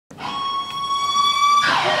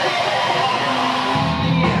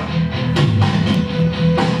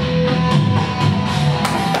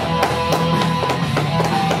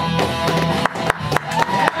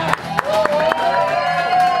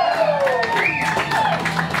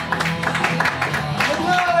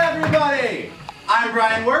I'm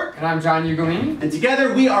Brian Work. And I'm John Ugolini. And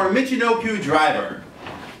together we are Michinoku Driver.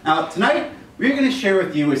 Now tonight we're going to share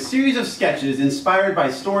with you a series of sketches inspired by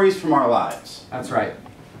stories from our lives. That's right.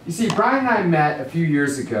 You see, Brian and I met a few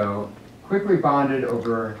years ago, quickly bonded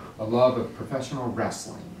over a love of professional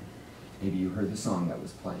wrestling. Maybe you heard the song that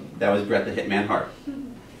was playing. That was Bret the Hitman Hart.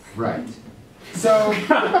 Right. So,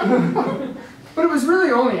 but it was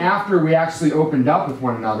really only after we actually opened up with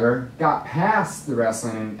one another, got past the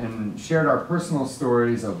wrestling, and shared our personal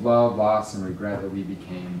stories of love, loss, and regret that we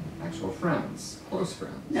became actual friends, close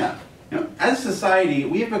friends. Yeah. As a society,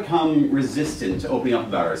 we have become resistant to opening up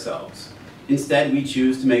about ourselves. Instead, we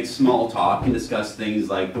choose to make small talk and discuss things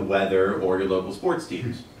like the weather or your local sports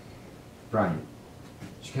teams. Brian,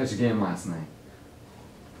 did you catch a game last night?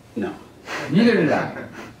 No. Neither did I.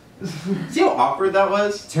 See how awkward that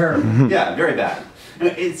was? Terrible. Yeah, very bad.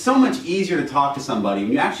 It's so much easier to talk to somebody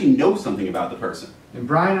when you actually know something about the person. And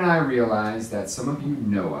Brian and I realized that some of you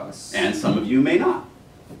know us. And some of you may not.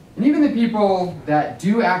 And even the people that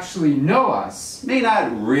do actually know us may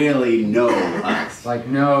not really know us. Like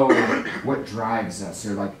know what drives us,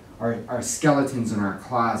 or like our skeletons in our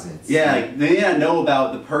closets. Yeah, like they may not know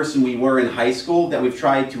about the person we were in high school that we've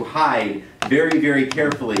tried to hide very, very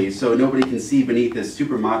carefully so nobody can see beneath this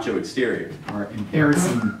super macho exterior. Our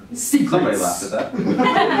embarrassing secrets. Somebody laughed at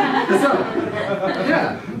that. So,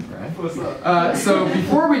 yeah. What's up? So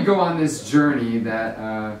before we go on this journey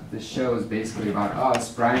that this show is basically about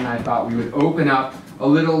us, Brian and I thought we would open up a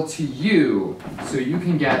little to you so you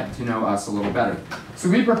can get to know us a little better. So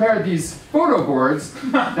we prepared these photo boards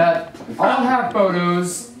that all have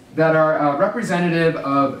photos that are representative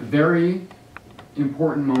of very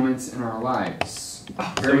important moments in our lives.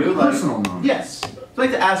 Very personal moments. Yes. I'd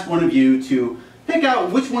like to ask one of you to pick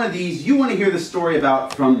out which one of these you want to hear the story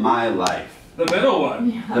about from my life. The middle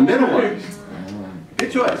one. Yeah. The middle one.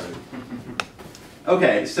 Good choice.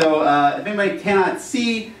 Okay, so if anybody cannot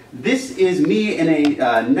see, this is me in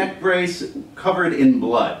a neck brace covered in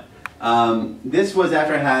blood. This was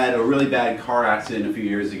after I had a really bad car accident a few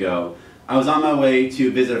years ago. I was on my way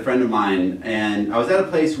to visit a friend of mine, and I was at a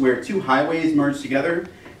place where two highways merged together,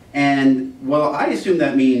 and well, I assumed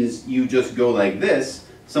that means you just go like this.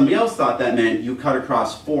 Somebody else thought that meant you cut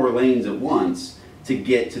across 4 lanes at once to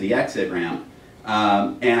get to the exit ramp.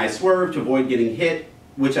 And I swerved to avoid getting hit,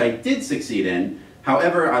 which I did succeed in.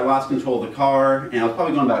 However, I lost control of the car, and I was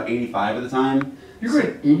probably going about 85 at the time. You were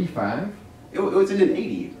at 85? It was in an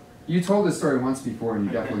 80. You told this story once before, and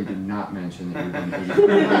you definitely did not mention that you were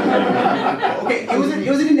in an 80. Okay, it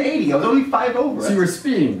was in an 80. I was only 5 over. So you were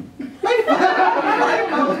speeding. 5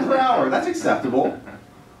 miles per hour. That's acceptable.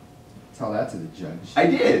 Tell that to the judge. I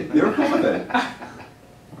did. They were cool with it.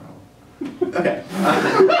 Okay.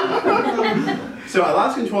 So I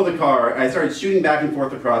lost control of the car. I started shooting back and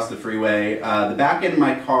forth across the freeway. The back end of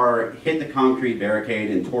my car hit the concrete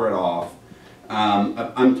barricade and tore it off.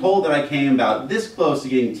 I'm told that I came about this close to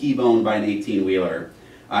getting T-boned by an 18-wheeler.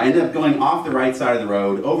 I ended up going off the right side of the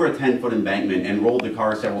road, over a 10-foot embankment, and rolled the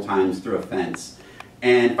car several times through a fence.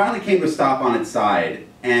 And finally came to a stop on its side.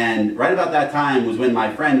 And right about that time was when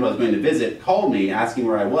my friend who I was going to visit called me asking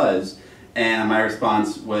where I was. And my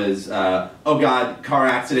response was, oh God, car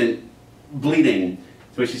accident, bleeding.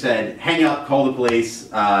 So she said, hang up, call the police.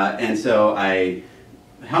 And so I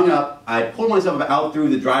hung up, I pulled myself out through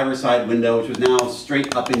the driver's side window, which was now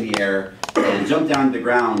straight up in the air, and jumped down to the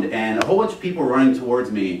ground. And a whole bunch of people were running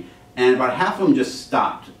towards me. And about half of them just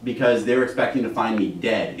stopped because they were expecting to find me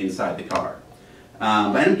dead inside the car. I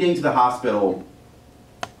ended up getting to the hospital.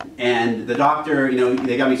 And the doctor, you know,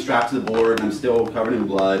 they got me strapped to the board, and I'm still covered in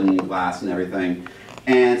blood and glass and everything.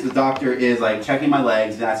 And so the doctor is like checking my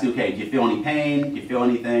legs and asking, okay, do you feel any pain? Do you feel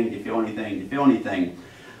anything? Do you feel anything? Do you feel anything?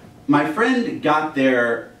 My friend got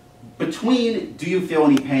there between do you feel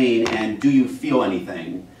any pain and do you feel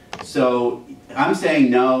anything? So I'm saying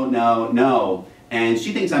no, no, no. And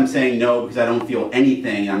she thinks I'm saying no because I don't feel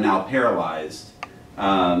anything. I'm now paralyzed.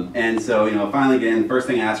 And so, you know, finally again, the first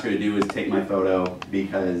thing I asked her to do is take my photo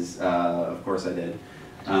because, of course I did.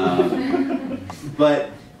 But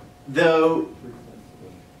though,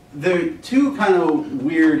 there are two kind of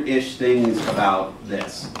weird-ish things about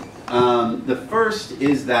this. The first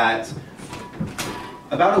is that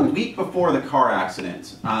about a week before the car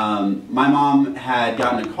accident, my mom had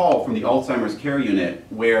gotten a call from the Alzheimer's care unit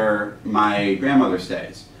where my grandmother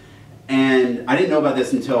stays. And I didn't know about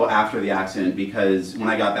this until after the accident because when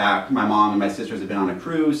I got back, my mom and my sisters had been on a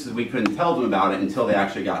cruise, so we couldn't tell them about it until they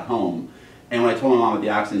actually got home. And when I told my mom about the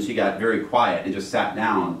accident, she got very quiet and just sat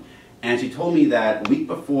down. And she told me that a week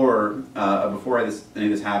before, any of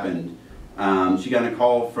this happened, she got a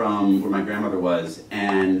call from where my grandmother was,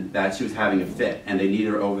 and that she was having a fit, and they needed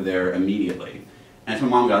her over there immediately. And so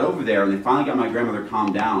Mom got over there, and they finally got my grandmother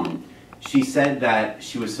calmed down. She said that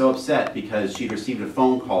she was so upset because she'd received a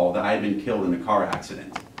phone call that I had been killed in a car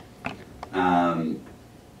accident. And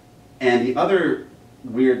the other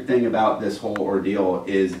weird thing about this whole ordeal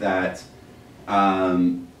is that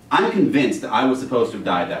I'm convinced that I was supposed to have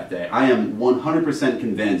died that day. I am 100%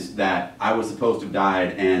 convinced that I was supposed to have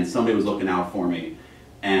died and somebody was looking out for me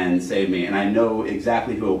and saved me. And I know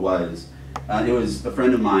exactly who it was. It was a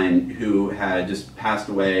friend of mine who had just passed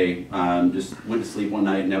away, just went to sleep one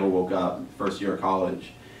night, never woke up, first year of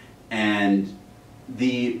college. And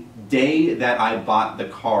the day that I bought the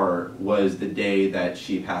car was the day that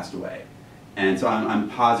she passed away. And so I'm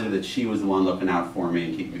positive that she was the one looking out for me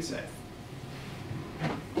and keeping me safe.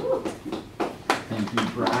 Thank you,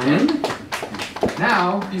 Brian.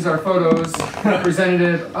 Now, these are photos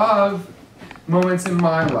representative of moments in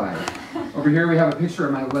my life. Over here we have a picture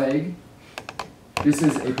of my leg. This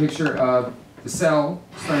is a picture of The Cell,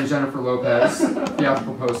 starring Jennifer Lopez,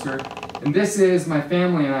 theatrical poster. And this is my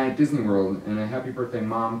family and I at Disney World and a Happy Birthday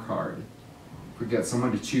Mom card. If we get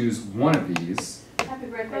someone to choose one of these. Happy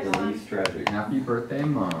birthday, Mom. Tragic. Happy Birthday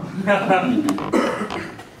Mom.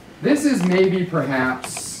 This is maybe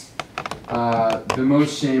perhaps the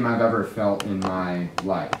most shame I've ever felt in my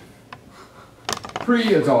life.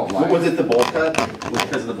 Pre-adult life. Was it the bowl cut? Was it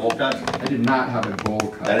because of the bowl cut? I did not have a bowl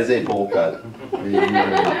cut. That is a bowl cut.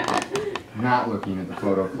 Not looking at the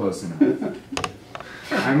photo close enough.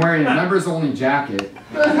 I'm wearing a members-only jacket.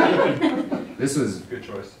 This was... Good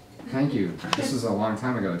choice. Thank you. This was a long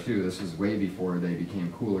time ago, too. This was way before they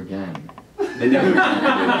became cool again. They never.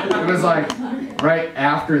 It was like right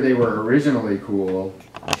after they were originally cool,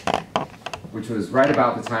 which was right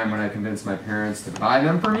about the time when I convinced my parents to buy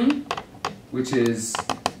them for me, which is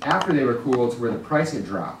after they were cool to where the price had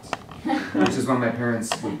dropped, which is when my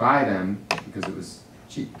parents would buy them because it was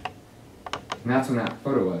cheap. And that's when that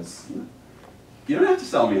photo was. You don't have to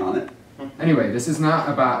sell me on it. Anyway, this is not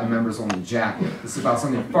about a members-only jacket. This is about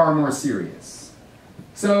something far more serious.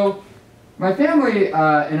 So, my family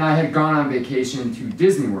and I had gone on vacation to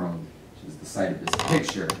Disney World, which is the site of this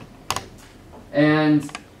picture.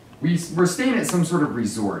 And we were staying at some sort of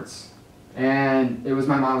resort. And it was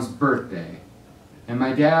my mom's birthday. And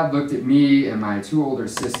my dad looked at me and my two older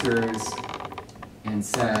sisters and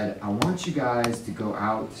said, I want you guys to go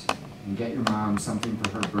out and get your mom something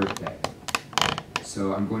for her birthday.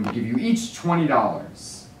 So I'm going to give you each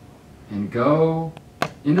 $20 and go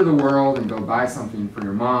into the world and go buy something for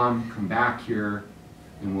your mom, come back here,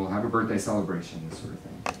 and we'll have a birthday celebration, this sort of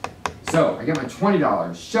thing. So I get my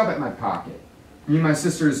 $20, shove it in my pocket. Me and my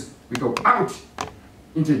sisters, we go out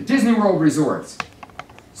into Disney World resorts.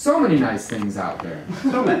 So many nice things out there.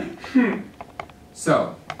 So many.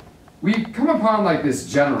 So we come upon like this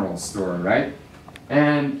general store, right?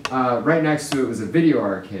 And right next to it was a video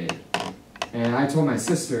arcade. And I told my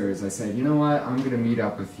sisters, I said, you know what, I'm going to meet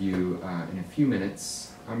up with you in a few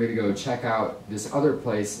minutes. I'm going to go check out this other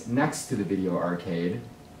place next to the video arcade,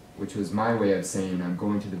 which was my way of saying I'm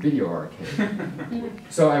going to the video arcade.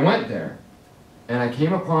 So I went there, and I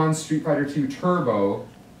came upon Street Fighter II Turbo,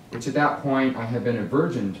 which at that point I had been a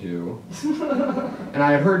virgin to. And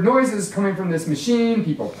I had heard noises coming from this machine,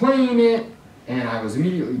 people playing it, and I was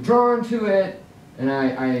immediately drawn to it, and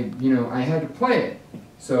I had to play it.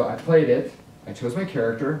 So I played it. I chose my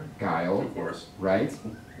character, Guile. Of course. Right?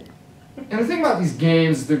 And the thing about these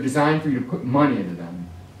games is they're designed for you to put money into them.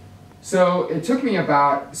 So it took me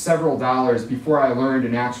about several dollars before I learned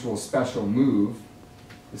an actual special move,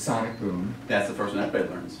 the Sonic Boom. That's the first one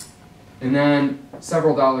everybody learns. And then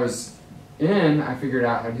several dollars in, I figured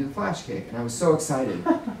out how to do the flash kick, and I was so excited.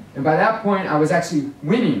 And by that point, I was actually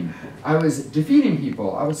winning. I was defeating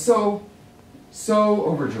people. I was so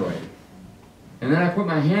overjoyed. And then I put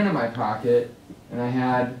my hand in my pocket, and I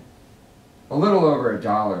had a little over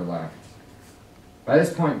 $1 left. By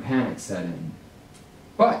this point, panic set in.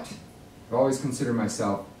 But I've always considered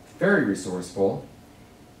myself very resourceful.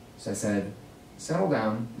 So I said, settle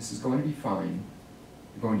down, this is going to be fine.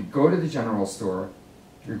 You're going to go to the general store.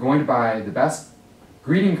 You're going to buy the best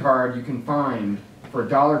greeting card you can find for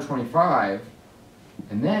 $1.25,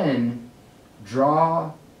 and then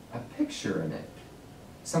draw a picture in it.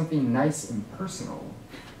 Something nice and personal.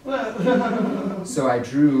 So I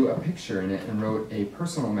drew a picture in it and wrote a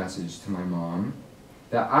personal message to my mom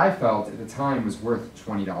that I felt at the time was worth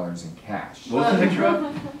 $20 in cash. What was the picture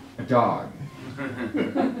of? A dog.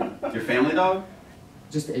 Your family dog?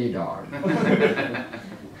 Just a dog.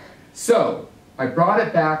 So I brought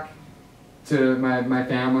it back to my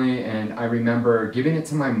family, and I remember giving it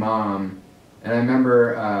to my mom And I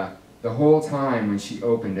remember the whole time when she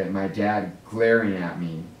opened it, my dad glaring at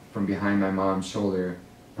me from behind my mom's shoulder,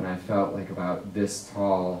 and I felt like about this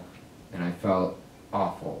tall, and I felt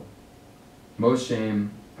awful. Most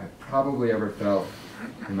shame I probably ever felt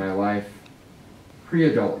in my life,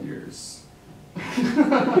 pre-adult years.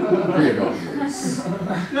 Pre-adult years.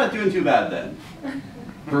 You're not doing too bad then.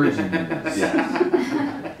 Virgin years.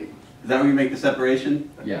 Yes. Is that where you make the separation?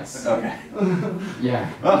 Yes. Okay. Yeah.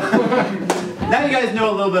 Now you guys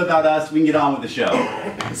know a little bit about us, we can get on with the show.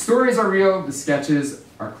 The stories are real, the sketches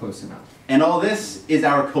are close enough. And all this is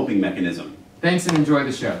our coping mechanism. Thanks and enjoy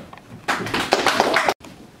the show.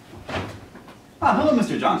 Hello,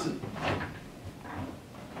 Mr. Johnson.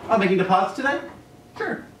 Making deposits today?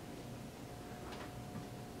 Sure.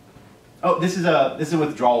 Oh, this is a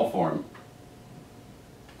withdrawal form.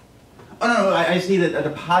 Oh, no, I just need a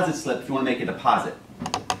deposit slip if you want to make a deposit.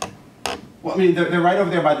 Well, I mean, they're right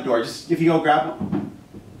over there by the door. Just, if you go grab them.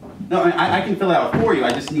 No, I can fill it out for you.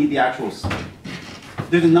 I just need the actual...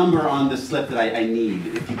 There's a number on the slip that I need.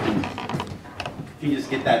 If you can just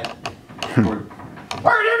get that... All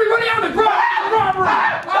right, everybody on the ground! On the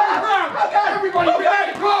ground! Everybody, we made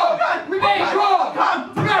a call! We made a call!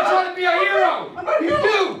 We're not trying to be a hero! You!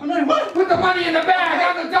 Put the money in the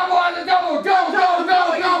bag! On the double! On the double! Go! Go!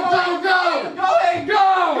 Go! Go! Go! Go! Going!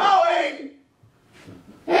 Go! Going!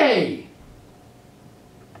 Hey!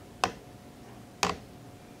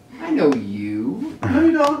 I know you. No,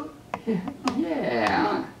 you don't.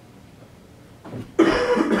 Yeah.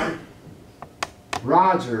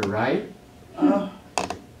 Roger, right?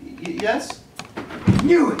 Yes?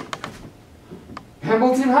 Knew it!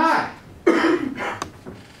 Hamilton High.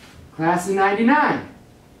 Class of '99.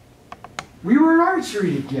 We were in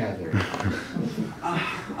archery together.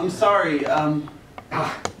 I'm sorry,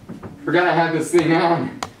 Forgot I had this thing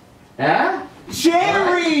on. Yeah?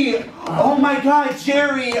 Jerry! Oh my God,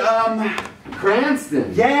 Jerry,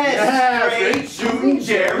 Cranston. Yes! Straight shooting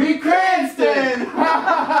Jerry Cranston!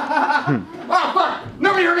 Oh, fuck!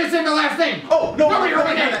 Nobody heard me say my last name! Oh, no! Nobody heard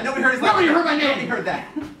my name! Nobody heard his last Nobody name. heard my name! Nobody heard that.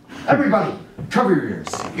 Everybody, cover your ears.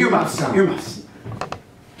 Earmuffs, Sound. earmuffs.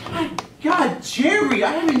 My God, Jerry,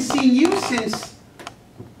 I haven't seen you since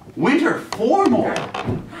winter formal.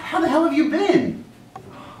 How the hell have you been?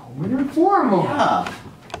 Winter formal. Yeah.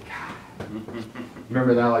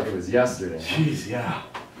 Remember that like it was yesterday. Jeez, yeah.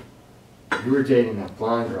 You were dating that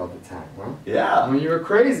blonde girl at the time, huh? Yeah. When you were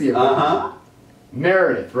crazy about Uh-huh.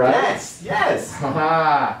 Meredith, right? Yes, yes.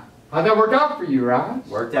 Haha. How'd that work out for you, Raj?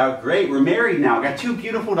 Worked out great. We're married now. Got 2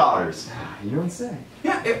 beautiful daughters. You don't say.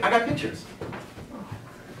 Yeah, I got pictures.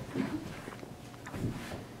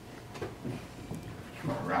 Come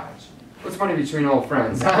on, Raj. What's money between old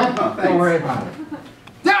friends, huh? Oh, thanks. Don't worry about it.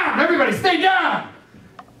 Down! Everybody stay down!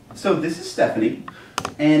 So this is Stephanie,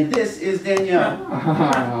 and this is Danielle.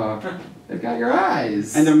 Oh, they've got your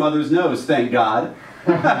eyes. And their mother's nose, thank God.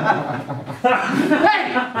 Hey! What'd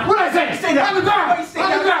I say? Stay down. On the ground! Wait, stay On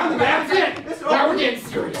the down. ground! That's it! Now we're getting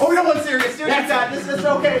serious. Oh, we don't want serious. Serious is That's bad. This is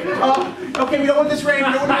okay. Okay, we don't want this rain.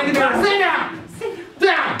 We don't want rain to be. Stay down!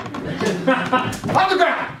 Down! On the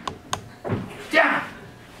ground! Down!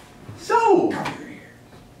 So,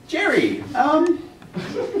 Jerry, how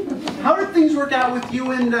did things work out with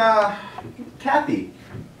you and Kathy?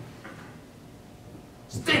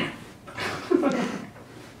 Stay down!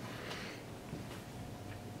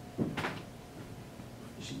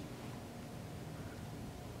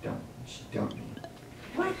 She dumped me.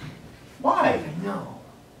 What? Why? I know.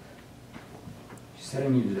 She said I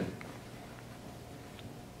needed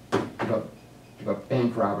to give up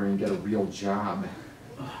bank robbery and get a real job.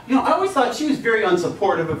 You know, I always thought she was very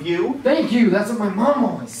unsupportive of you. Thank you. That's what my mom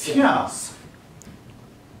always says. Yeah.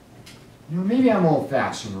 You know, maybe I'm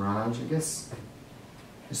old-fashioned, Raj. I guess I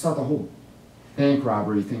just thought the whole bank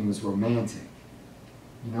robbery thing was romantic.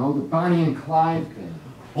 You know, the Bonnie and Clyde thing.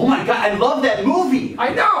 Oh my God, I love that movie.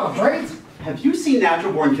 I know, right? Have you seen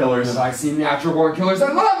Natural Born Killers? Have I seen Natural Born Killers?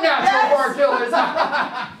 I love Natural Born Killers!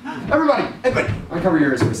 Everybody, uncover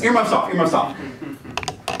your ears for a second. Earmuffs off, earmuffs off.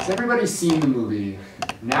 Has everybody seen the movie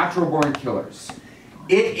Natural Born Killers?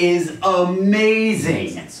 It is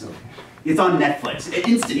amazing. It's on Netflix.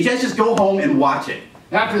 Instant. You guys just go home and watch it.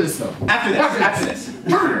 After this, though. After this.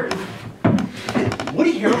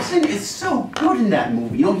 Woody Harrelson is so good in that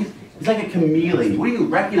movie. You know, he's like a chameleon. What do you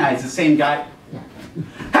recognize the same guy?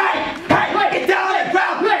 Hey! Get down on the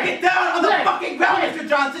ground! Get down on the fucking ground, Mr.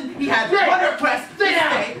 Johnson! He has one request. Stay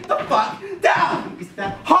the fuck down! Is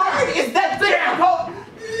that hard? Is that difficult?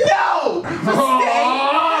 No! So stay the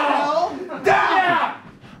hell down!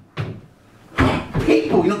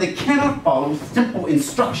 People, you know, they cannot follow simple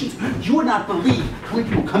instructions. You would not believe how many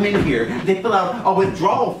people come come in here, they fill out a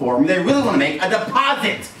withdrawal form, they really want to make a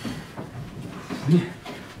deposit.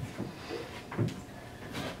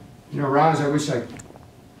 You know, Raj, I wish I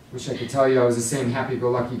could tell you I was the same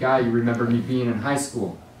happy-go-lucky guy you remember me being in high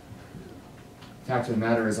school. The fact of the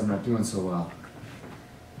matter is I'm not doing so well.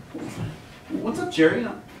 What's up, Jerry?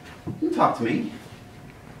 You talk to me.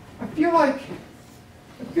 I feel like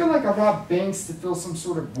I robbed banks to fill some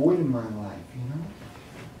sort of void in my life, you know?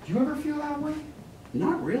 Do you ever feel that way?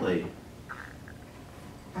 Not really.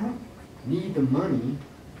 I don't need the money.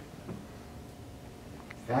 The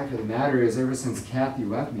fact of the matter is, ever since Kathy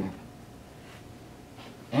left me, I'm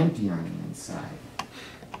empty on the inside.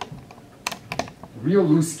 A real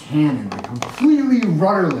loose cannon, like completely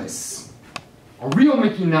rudderless. A real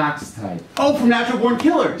Mickey Knox type. Oh, from Natural Born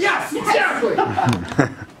Killers. Yes, exactly!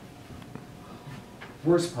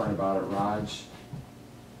 Worst part about it, Raj,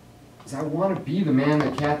 is I want to be the man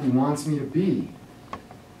that Kathy wants me to be.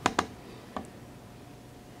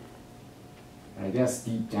 And I guess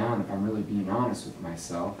deep down, if I'm really being honest with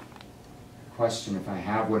myself, I question if I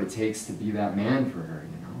have what it takes to be that man for her,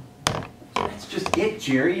 you know? That's just it,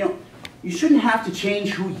 Jerry. You shouldn't have to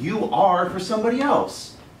change who you are for somebody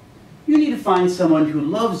else. You need to find someone who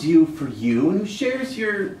loves you for you and who shares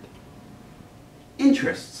your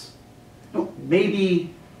interests.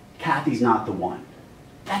 Maybe Kathy's not the one.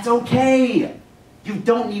 That's okay. You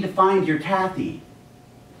don't need to find your Kathy.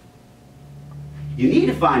 You need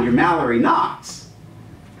to find your Mallory Knox.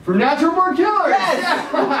 For Natural Born Killers!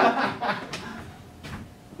 Yes!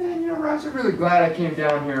 Man, you know, Raj, I'm really glad I came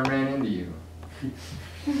down here and ran into you.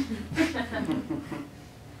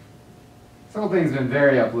 This whole thing's been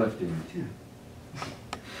very uplifting.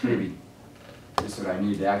 Maybe just what I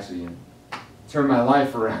need to actually turn my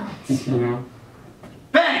life around, you know?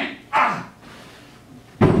 Bang! Ah!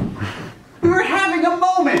 We were having a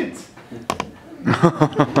moment!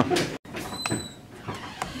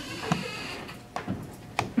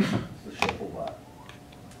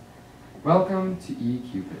 Welcome to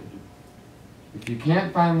eCupid. If you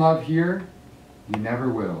can't find love here, you never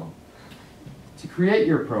will. To create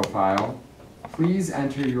your profile, please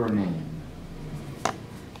enter your name.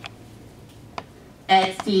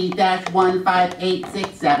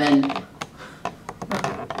 XT-15867.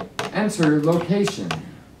 Enter location.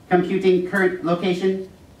 Computing current location.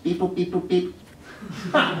 Beep boop beep boop beep.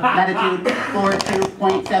 Latitude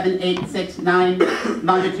 42.7869.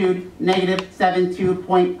 Longitude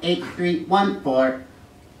 -72.8314.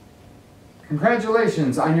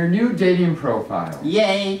 Congratulations on your new dating profile.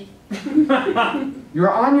 Yay!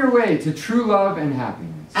 You're on your way to true love and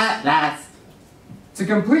happiness. At last. To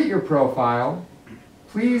complete your profile,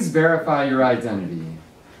 please verify your identity.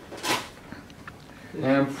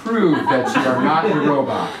 And prove that you are not a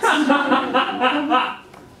robot.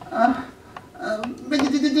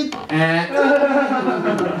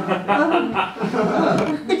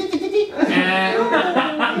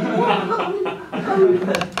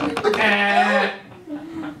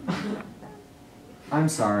 I'm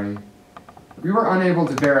sorry. We were unable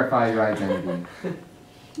to verify your identity.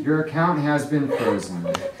 Your account has been frozen.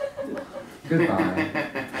 Goodbye.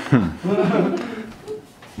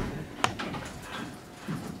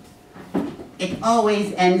 It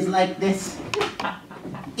always ends like this.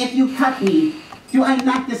 If you cut me, do I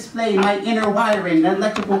not display my inner wiring and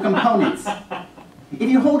electrical components? If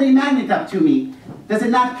you hold a magnet up to me, does it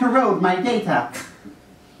not corrode my data?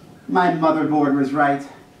 My motherboard was right.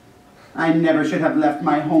 I never should have left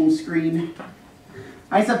my home screen.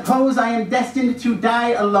 I suppose I am destined to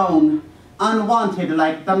die alone, unwanted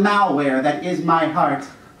like the malware that is my heart.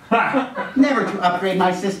 Never to upgrade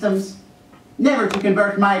my systems. Never to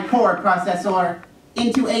convert my core processor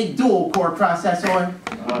into a dual-core processor.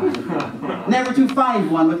 Never to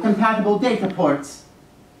find one with compatible data ports.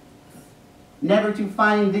 Never to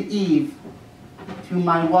find the Eve to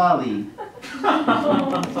my Wally.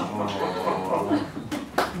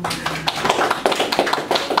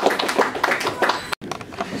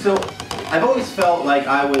 So, I've always felt like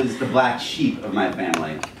I was the black sheep of my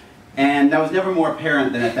family. And that was never more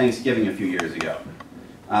apparent than at Thanksgiving a few years ago.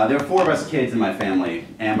 There were 4 of us kids in my family,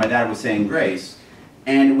 and my dad was saying grace,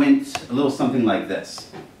 and it went a little something like this.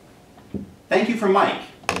 Thank you for Mike,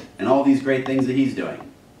 and all these great things that he's doing.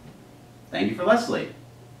 Thank you for Leslie,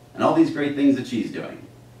 and all these great things that she's doing.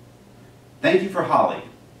 Thank you for Holly,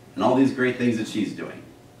 and all these great things that she's doing.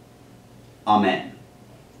 Amen.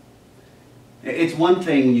 It's one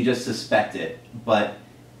thing when you just suspect it, but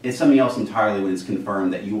it's something else entirely when it's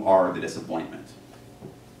confirmed that you are the disappointment.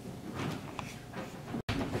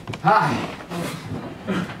 Hi,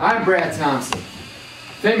 I'm Brad Thompson,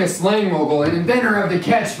 famous slang mogul and inventor of the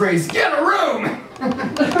catchphrase, "Get a room!"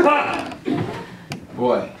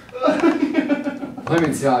 Boy, let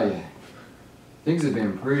me tell you, things have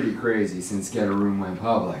been pretty crazy since Get a Room went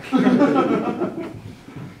public.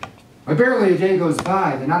 But barely a day goes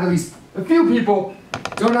by that not at least a few people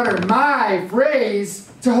don't utter my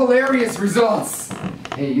phrase to hilarious results.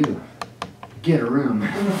 Hey, you, get a room.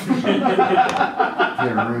 Get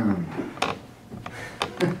a room.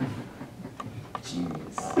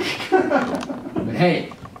 Jeez. But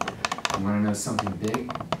hey, you want to know something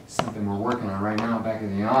big? Something we're working on right now back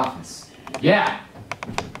in the office. Yeah,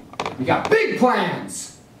 we got big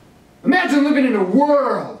plans. Imagine living in a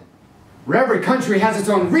world where every country has its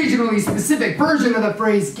own regionally specific version of the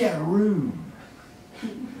phrase, get a room.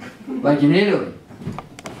 Like in Italy,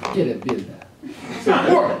 get a villa.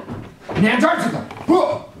 Or in Antarctica,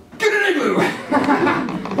 get an igloo.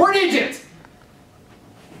 Or in Egypt,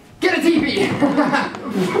 get a teepee.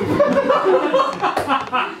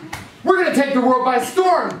 We're gonna take the world by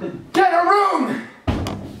storm. Get a room.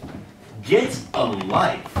 Get a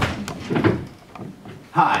life.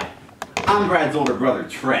 Hi, I'm Brad's older brother,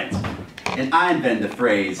 Trent, and I invented the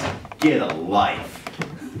phrase, get a life.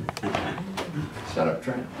 Shut up,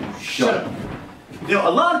 Trent. Shut up. You know,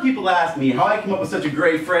 a lot of people ask me how I come up with such a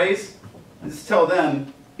great phrase. I just tell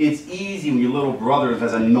them, it's easy when your little brother is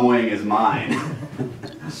as annoying as mine.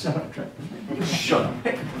 Shut up, Trent. Shut up.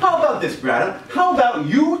 Hey, how about this, Brad? How about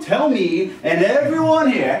you tell me and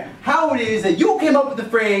everyone here how it is that you came up with the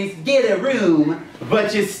phrase, get a room,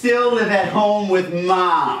 but you still live at home with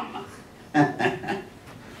Mom?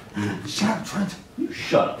 Shut up, Trent. You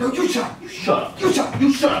shut up. No, you shut up. You shut up. You shut up.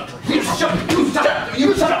 You shut up. You shut up. You shut up.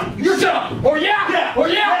 You shut up. You shut up. Oh yeah. Yeah. Oh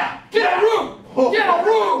yeah. Get a room. Get a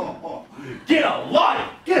room. Get a life.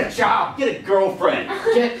 Get a job. Get a girlfriend.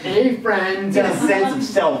 Get a friend. Get a sense of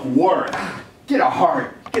self-worth. Get a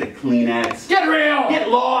heart. Get a Kleenex. Get real. Get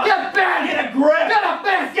lost. Get bent. Get a grip. Get a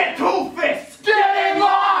fist. Get 2 fists. Get in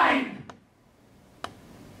line.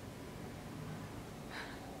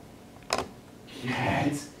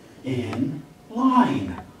 Get in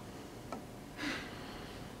line.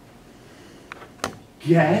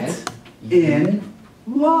 Get in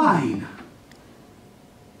line.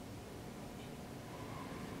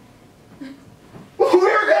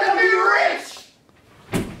 We're gonna be rich!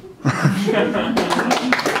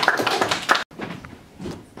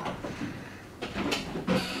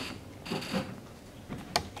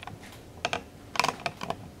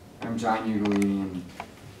 I'm John Ugolini, and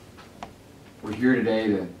we're here today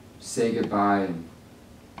to say goodbye and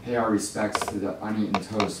pay our respects to the uneaten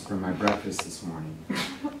toast from my breakfast this morning.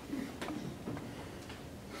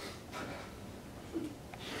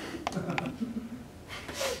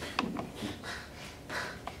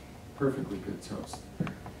 Perfectly good toast.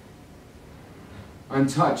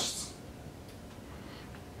 Untouched.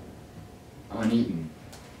 Uneaten.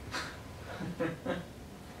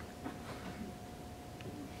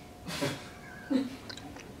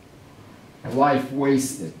 A life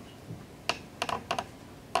wasted.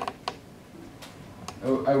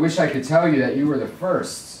 Oh, I wish I could tell you that you were the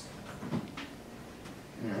first.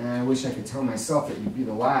 And I wish I could tell myself that you'd be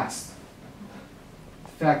the last.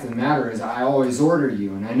 The fact of the matter is I always order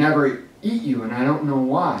you, and I never eat you, and I don't know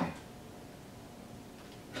why.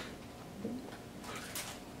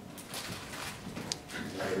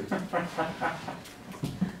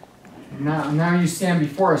 Now you stand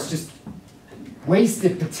before us, just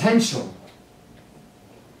wasted potential.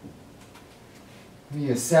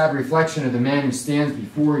 Be a sad reflection of the man who stands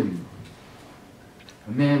before you.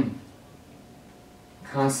 A man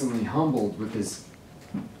constantly humbled with his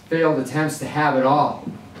failed attempts to have it all.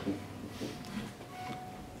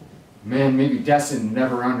 A man maybe destined to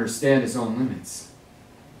never understand his own limits.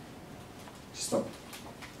 Just a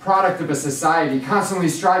product of a society constantly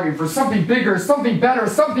striving for something bigger, something better,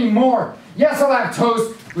 something more. Yes, I'll have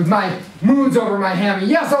toast with my moons over my hammy.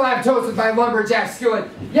 Yes, I'll have toast with my lumberjack skillet.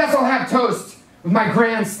 Yes, I'll have toast with my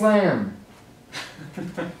grand slam.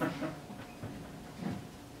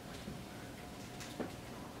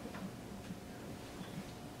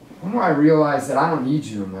 When do I realize that I don't need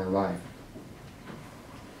you in my life?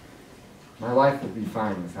 My life would be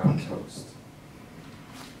fine without toast.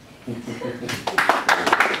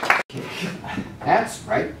 That's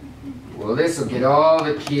right. Well, this will get all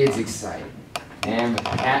the kids excited. And with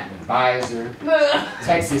a hat and a visor,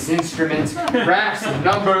 Texas Instruments, graphs and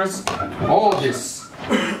numbers, all this.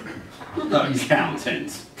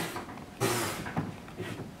 Accountant.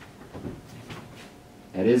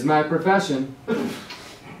 That is my profession.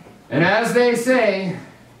 And as they say,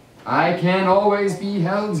 I can always be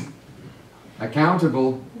held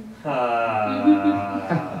accountable.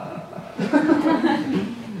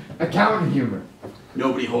 Accountant humor.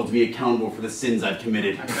 Nobody holds me accountable for the sins I've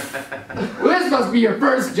committed. Well, this must be your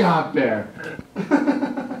first job, Bear.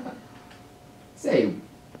 Say,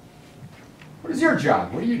 what is your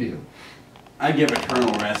job? What do you do? I give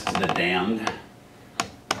eternal rest to the damned.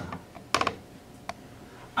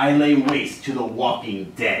 I lay waste to the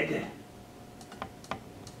walking dead.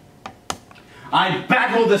 I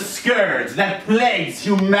battle the scourge that plagues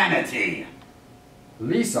humanity.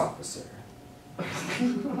 Police officer.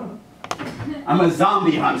 I'm a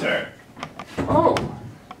zombie hunter. Oh.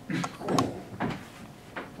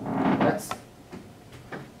 That's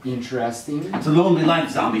interesting. It's a lonely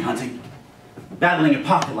life, zombie hunting. Battling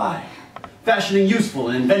apocalypse. Fashioning useful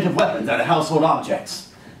and inventive weapons out of household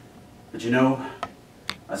objects. But you know,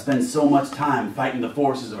 I spend so much time fighting the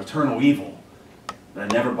forces of eternal evil that I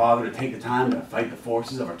never bother to take the time to fight the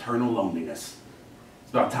forces of eternal loneliness. It's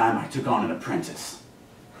about time I took on an apprentice.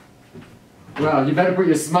 Well, you better put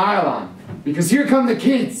your smile on, because here come the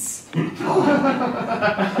kids.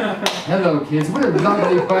 Hello, kids. What a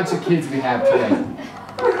lovely bunch of kids we have today.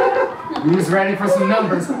 Who's ready for some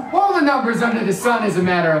numbers? All the numbers under the sun, as a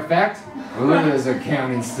matter of fact. Well, look at this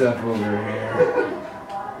accounting stuff over here.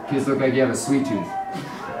 Kids look like you have a sweet tooth.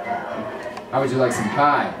 How would you like some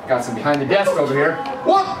pie? Got some behind the desk over here.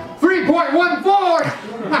 What?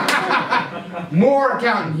 3.14! More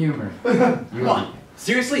accounting humor. Come on.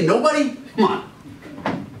 Seriously? Nobody? Come on.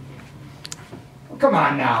 Come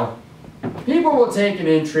on now. People will take an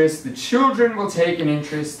interest, the children will take an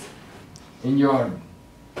interest in your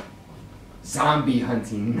zombie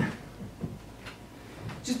hunting.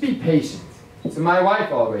 Just be patient. So my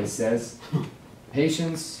wife always says,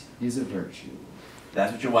 patience is a virtue.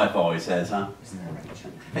 That's what your wife always says, huh? Isn't that right,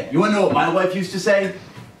 Chuck? Hey, you want to know what my wife used to say?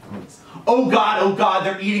 Oh God,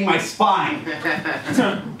 they're eating my spine.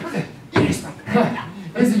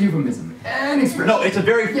 It's a euphemism. An expression. No, it's a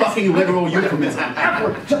very fucking literal euphemism.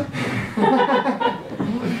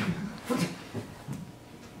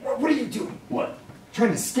 What are you doing? What?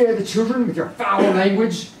 Trying to scare the children with your foul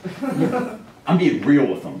language? I'm being real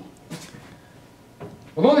with them.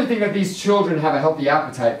 Well, the only thing that these children have a healthy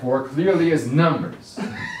appetite for clearly is numbers.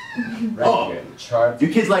 Right here, the chart. You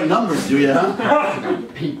kids like numbers, do you, huh?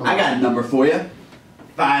 People. I got a number for you.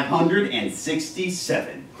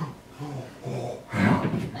 567.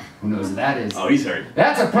 Who knows what that is? Oh, he's heard.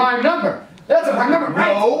 That's a prime number. That's a prime number.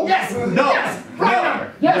 Right? No. Yes. No. Yes. Prime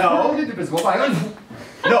number. Yes. No. Indivisible by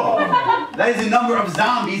No. That is the number of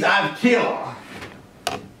zombies I've killed.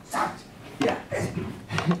 Yeah.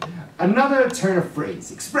 Another turn of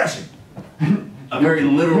phrase, expression. A very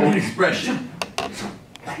literal expression. What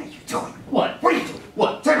are you doing? What? What are you doing?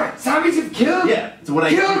 What? Talk about zombies you've killed? Yeah, it's what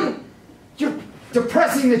I killed. do. You're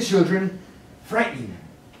depressing the children, frightening them.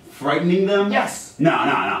 Frightening them? Yes.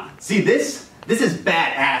 No. See, this is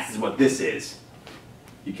badass is what this is.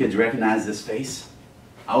 You kids recognize this face?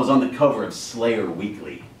 I was on the cover of Slayer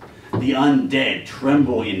Weekly. The undead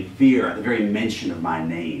tremble in fear at the very mention of my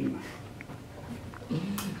name.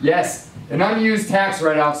 Yes, and unused tax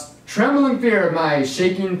write-offs tremble in fear of my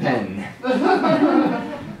shaking pen.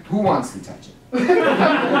 Who wants to touch it?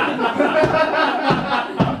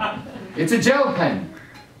 It's a gel pen.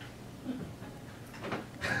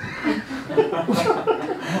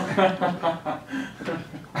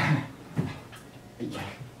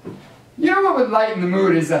 You know what would lighten the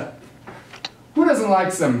mood is who doesn't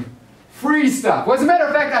like some free stuff? Well, as a matter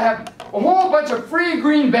of fact, I have a whole bunch of free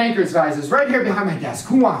green banker's visors right here behind my desk.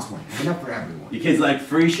 Who wants one? Enough for everyone. You kids like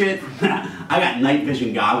free shit? I got night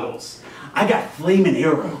vision goggles. I got flaming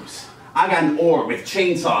arrows. I got an orb with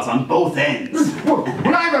chainsaws on both ends. Well,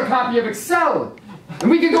 I have a copy of Excel. And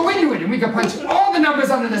we can go into it and we can punch all the numbers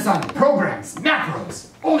under the sun. Programs, macros,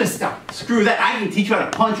 all this stuff. Screw that, I can teach you how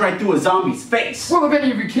to punch right through a zombie's face. Well, if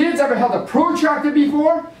any of you kids ever held a protractor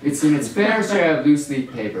before, it's seen its fair share of loose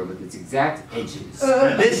leaf paper with its exact edges.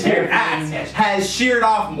 This here axe has sheared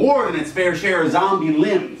off more than its fair share of zombie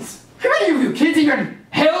limbs. How many of you kids even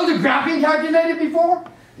held a graphing calculator before?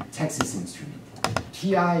 The Texas Instrument,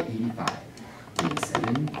 TI-85,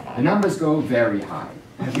 87. The numbers go very high.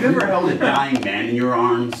 Have you ever held a dying man in your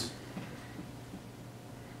arms?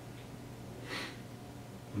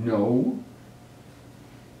 No.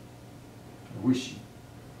 I wish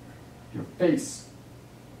your face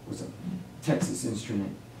was a Texas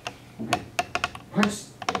Instrument. Punch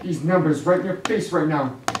these numbers right in your face right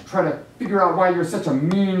now. Try to figure out why you're such a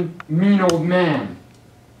mean old man.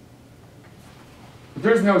 But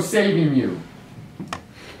there's no saving you.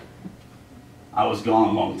 I was gone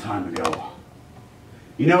a long time ago.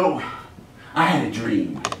 You know, I had a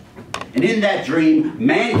dream. And in that dream,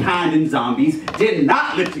 mankind and zombies did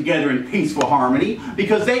not live together in peaceful harmony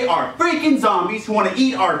because they are freaking zombies who want to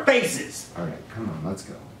eat our faces. All right, come on, let's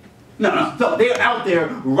go. No, they're out there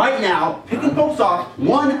right now, picking folks off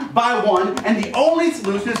one by one, and the only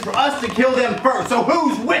solution is for us to kill them first. So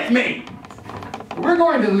who's with me? We're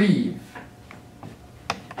going to leave.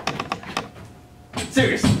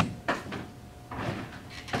 Seriously.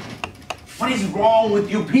 What is wrong with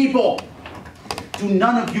you people? Do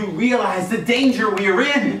none of you realize the danger we are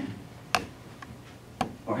in?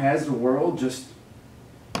 Or has the world just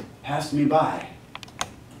passed me by?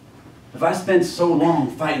 Have I spent so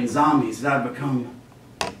long fighting zombies that I've become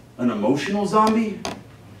an emotional zombie?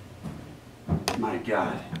 My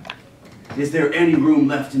God, is there any room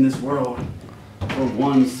left in this world for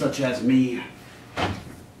one such as me? Oh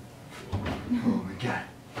my God.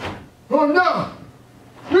 Oh no!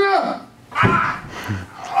 Yeah!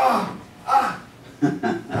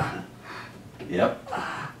 Yep,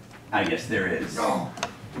 I guess there is. No!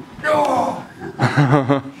 No!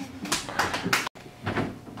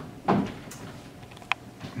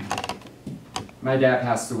 My dad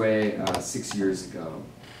passed away 6 years ago.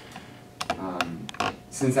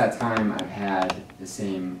 Since that time, I've had the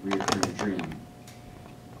same recurring dream.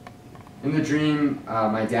 In the dream,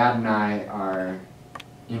 my dad and I are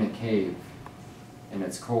in a cave, and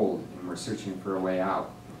it's cold, and we're searching for a way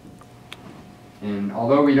out. And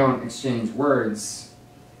although we don't exchange words,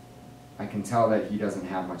 I can tell that he doesn't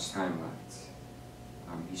have much time left.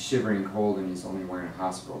 He's shivering cold, and he's only wearing a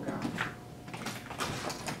hospital gown.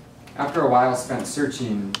 After a while spent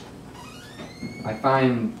searching, I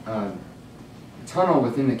find a tunnel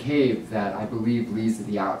within the cave that I believe leads to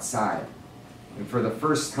the outside. And for the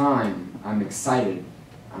first time, I'm excited,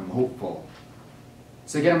 I'm hopeful.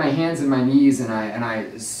 So I get on my hands and my knees and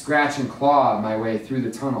I scratch and claw my way through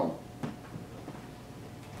the tunnel.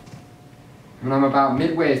 When I'm about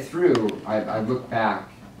midway through, I look back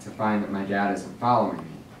to find that my dad isn't following me.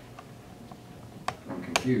 I'm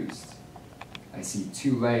confused. I see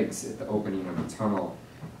two legs at the opening of the tunnel,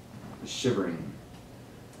 shivering.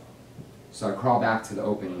 So I crawl back to the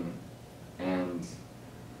opening, and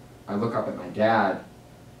I look up at my dad,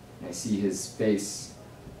 and I see his face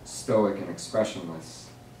stoic and expressionless,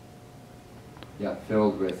 yet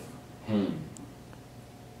filled with pain.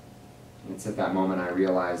 And it's at that moment I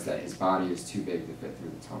realize that his body is too big to fit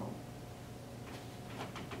through the tunnel.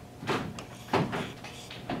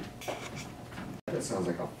 That sounds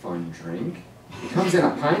like a fun drink. It comes in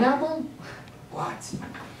a pineapple? What?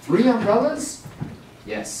 3 umbrellas?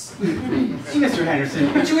 Yes, please. Hey, Mr.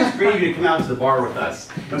 Henderson, would you agree to come out to the bar with us?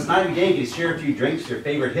 It's not a game to share a few drinks with your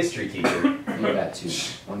favorite history teacher. Need that too.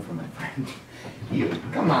 One for my friend. You.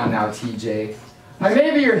 Come on now, TJ. I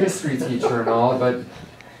may be your history teacher and all, but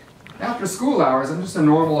after school hours, I'm just a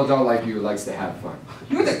normal adult like you who likes to have fun.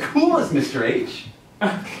 You're the coolest, Mr. H.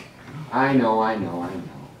 I know.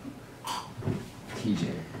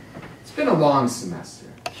 TJ, it's been a long semester.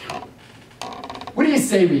 What do you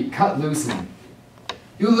say we cut loose and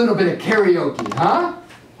do a little bit of karaoke, huh?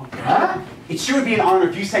 Huh? It sure would be an honor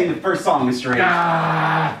if you sang the first song, Mr. H.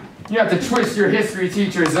 Ah, you have to twist your history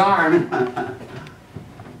teacher's arm.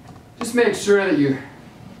 Just make sure that you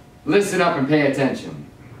listen up and pay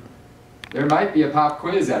attention. There might be a pop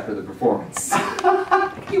quiz after the performance.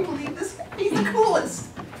 Can you believe this? He's the coolest.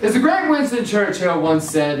 As the great Winston Churchill once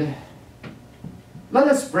said, "Let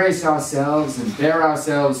us brace ourselves and bear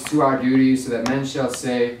ourselves to our duty so that men shall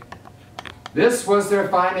say, this was their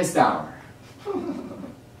finest hour.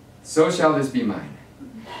 So shall this be mine."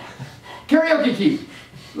 Karaoke key.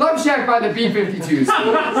 Love Shack by the B-52s.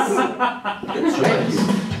 Thank you.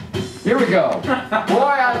 Here we go.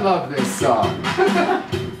 Boy, I love this song.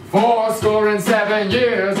 77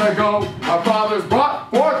 years ago, our fathers brought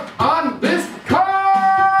forth on this continent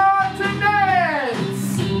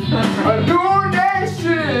a new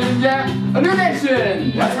nation, yeah, a new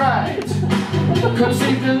nation, that's right.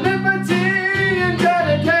 Conceived in liberty and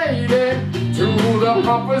dedicated to the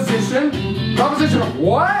proposition of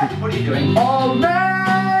what? What are you doing? All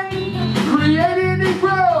men created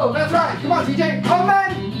equal, that's right, come on TJ, all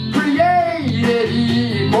men created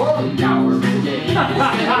equal. Now we're renegade.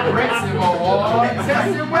 Great Civil War.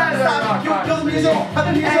 Tested weather. Stop! Kill the music! Cut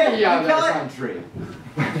the music! Any other Kill it! country.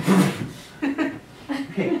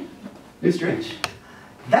 Okay, Mr. H.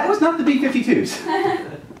 That was not the B-52s.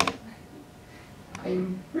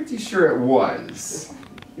 I'm pretty sure it was.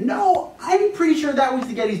 No, I'm pretty sure that was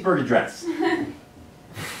the Gettysburg Address.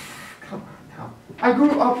 Come on now. I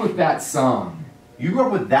grew up with that song. You grew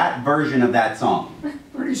up with that version of that song.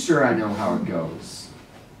 Pretty sure I know how it goes.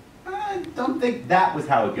 I don't think that was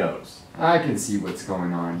how it goes. I can see what's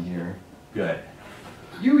going on here. Good.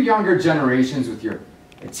 You younger generations with your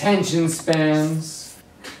attention spans,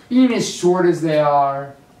 being as short as they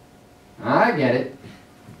are. I get it.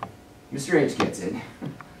 Mr. H gets it.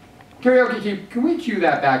 Karaoke, can we cue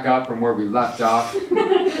that back up from where we left off?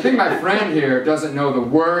 I think my friend here doesn't know the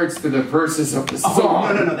words to the verses of the song.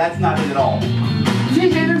 Oh, no, that's not it at all.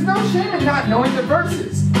 TJ, there's no shame in not knowing the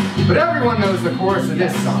verses. But everyone knows the chorus of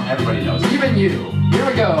this song. Everybody knows it. Even you. Here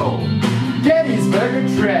we go. Gettysburg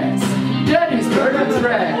Address. Gettysburg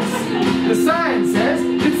Address. The sign says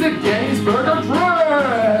it's the Gettysburg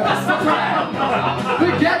Address. That's right.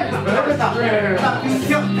 The Gettysburg Address.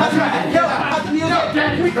 That's right. Cut the music. No,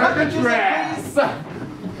 Gettysburg Address.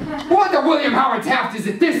 What the William Howard Taft is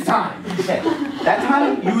it this time? Okay, that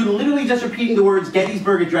time you were literally just repeating the words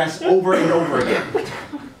Gettysburg Address over and over again.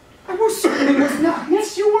 I most certainly was not.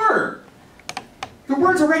 Yes, you were. The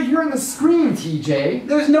words are right here on the screen, TJ.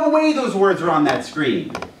 There's no way those words are on that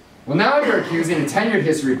screen. Well, now you're accusing a tenured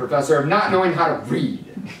history professor of not knowing how to read.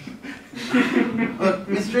 Look,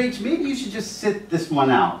 Mr. H, maybe you should just sit this one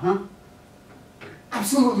out, huh?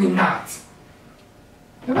 Absolutely not.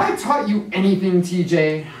 Have I taught you anything,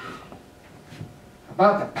 TJ?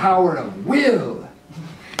 About the power of will?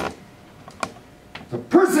 To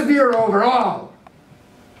persevere over all.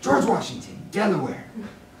 George Washington, Delaware.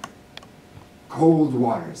 Cold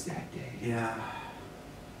waters that day. Yeah.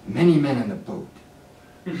 Many men in the boat.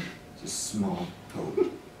 It's a small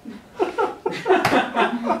boat.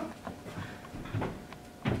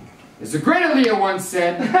 As the great Aaliyah once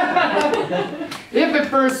said, if at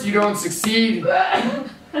first you don't succeed,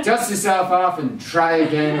 dust yourself off and try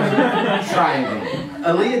again, try again.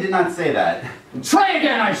 Aaliyah did not say that. And try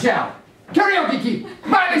again I shall. Karaoke Keep,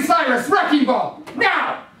 Miley Cyrus, Wrecking Ball,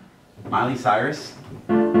 now! Miley Cyrus?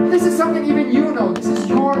 This is something even you know. This is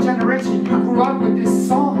your generation. You grew up with this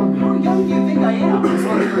song. How young do you think I am? This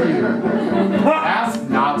one's for you. Ask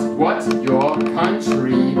not what your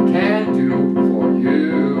country can do for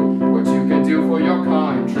you, what you can do for your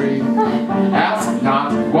country. Ask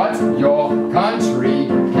not what your country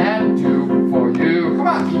can do for you. Come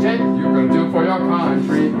on, TJ. You can do for your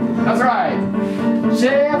country. That's right.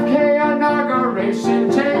 JFK inauguration,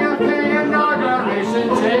 JFK inauguration,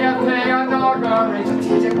 JFK inauguration.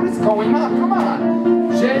 TJ, what is going on? Come on.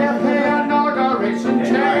 JFK inauguration,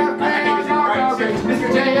 JFK inauguration,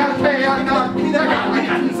 JFK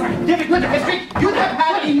inauguration. Give it to history. You have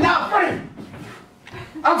had enough.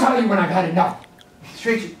 I'll tell you when I've had enough.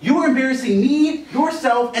 Straight, you are embarrassing me,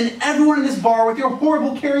 yourself, and everyone in this bar with your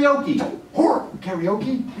horrible karaoke. Horrible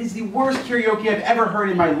karaoke? It is the worst karaoke I've ever heard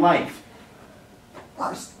in my life.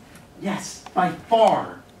 Worst. Yes, by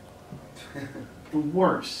far. The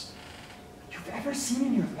worst. You've ever seen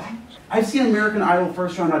in your life? I've seen American Idol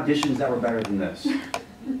first round auditions that were better than this.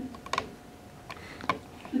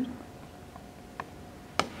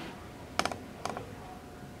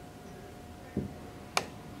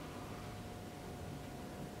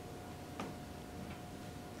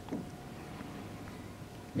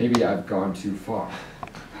 Maybe I've gone too far.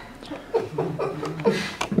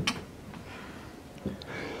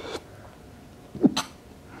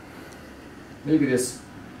 Maybe this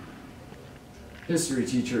history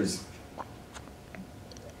teacher is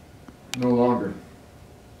no longer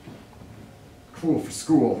cool for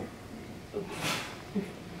school.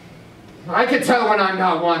 I can tell when I'm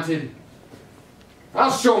not wanted.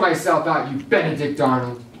 I'll show myself out, you Benedict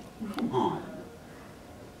Arnold. Come on.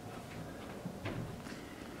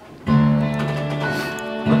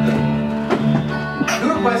 Who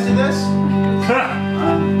requested this?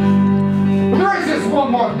 There is just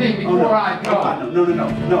one more thing before I go.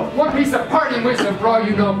 No. One piece of parting wisdom for all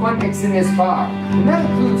you know fun mix in this bar. And that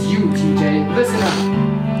includes you, TJ. Listen up.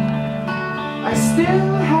 I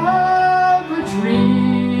still have a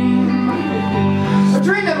dream. A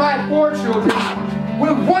dream that my 4 children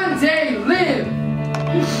will one day live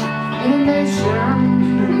in a nation.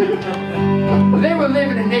 They will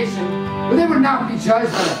live in a nation where they would not be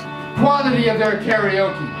judged by the quality of their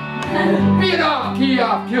karaoke. Be it off key,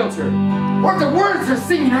 off kilter. Or if the words they're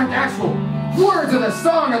singing aren't the actual words of the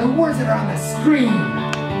song or the words that are on the screen.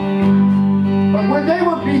 But where they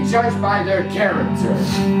will be judged by their character.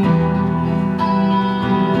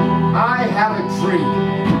 I have a dream.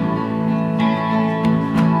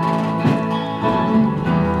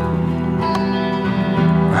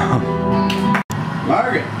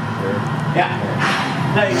 Margaret. Yeah.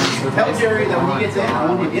 Now, tell Jerry that when he gets in, I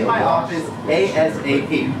want him in my office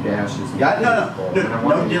ASAP.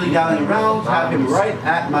 No dilly-dallying around. Have him right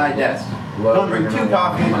at my desk. Don't bring 2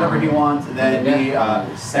 coffees, whatever he wants, and then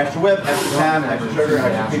extra whip, extra ham, extra sugar,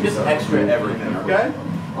 extra cream, just extra everything, okay?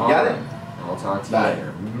 Got it? I'll talk to you Bye.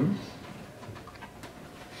 later. Mm-hmm.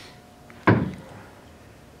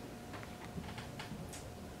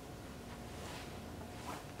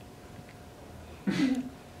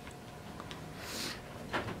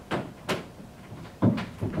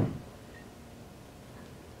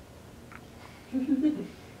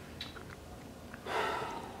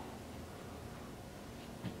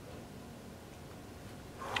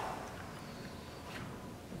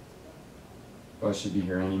 Bus should be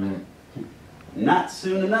here any minute. Not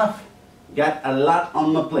soon enough. Got a lot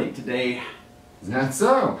on my plate today. Is that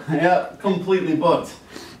so? Yep, completely booked.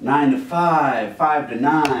 9 to 5, 5 to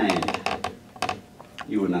 9.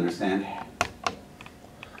 You wouldn't understand.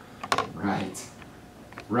 Right.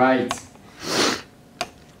 Right.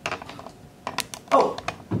 Oh,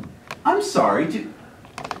 I'm sorry.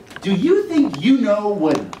 Do you think you know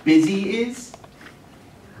what busy is?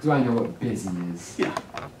 Do I know what busy is? Yeah.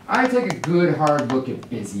 I take a good hard look at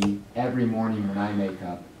busy every morning when I make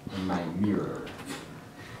up in my mirror.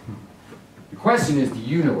 The question is, do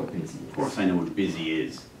you know what busy is? Of course I know what busy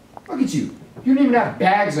is. Look at you. You don't even have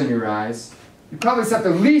bags on your eyes. You probably slept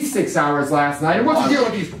at least 6 hours last night. And what's the deal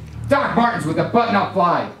with these Doc Martens with a button-up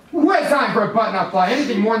fly? Who has time for a button-up fly?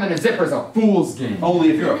 Anything more than a zipper is a fool's game. Only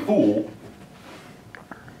if you're a fool.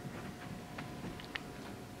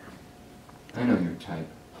 I know your type.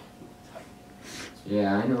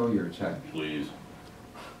 Yeah, I know your type. Please.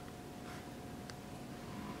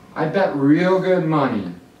 I bet real good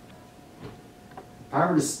money. If I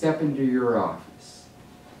were to step into your office,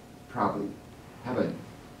 probably have a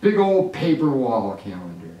big old paper wall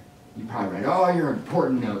calendar. You probably write all your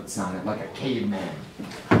important notes on it like a caveman.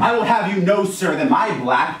 I will have you know, sir, that my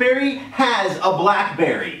BlackBerry has a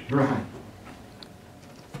BlackBerry. Right.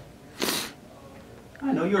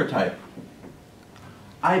 I know your type.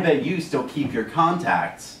 I bet you still keep your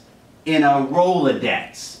contacts in a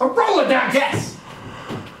Rolodex. A Rolodex! Yes!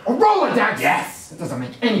 A Rolodex! Yes! That doesn't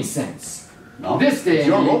make any sense. No, This day it's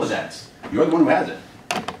your and age- Rolodex. You're the one who has it.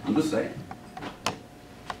 I'm just saying.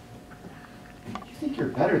 You think you're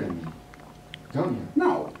better than me, don't you?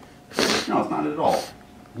 No. No, it's not at all.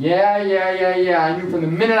 Yeah. I knew from the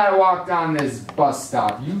minute I walked on this bus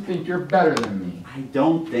stop, you think you're better than me. I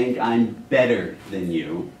don't think I'm better than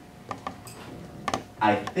you.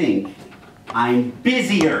 I think I'm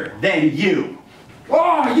busier than you.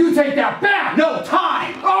 Oh, you take that back! No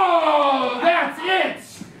time! Oh, that's it!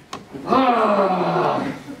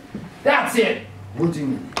 Oh, that's it! We're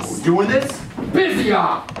doing this. We're doing this? Busy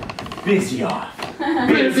off! Busy off.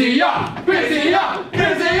 Busy up! Busy up!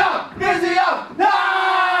 Busy up! Busy up!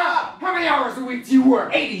 Ah! How many hours a week do you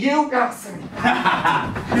work? 8 of you? Oh, 70.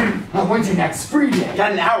 When's your next free day?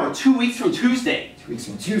 Got an hour 2 weeks from Tuesday. 2 weeks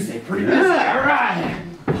from Tuesday, pretty busy. Yeah. All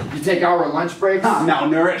right. You take hour lunch breaks? I'm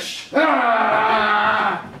malnourished.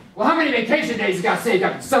 Well, how many vacation days you got saved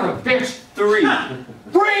up, son of a bitch? 3.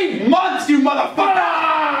 3 months, you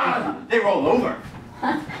motherfucker! They roll over.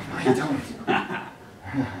 I don't.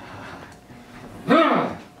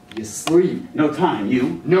 You sleep. No time,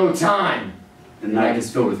 you. No time. The night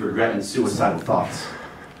is filled with regret and suicidal thoughts.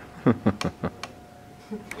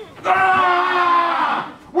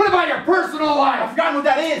 What about your personal I've life? forgotten what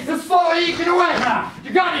that is. It's slowly eating away.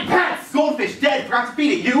 You got any pets? Goldfish dead, forgot to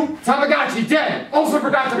feed it, you. Tamagotchi dead. Also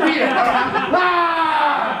forgot to feed it.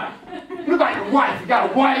 What about your wife? You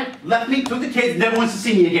got a wife? Left me, took the kids, never wants to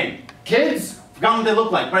see me again. Kids? Forgotten what they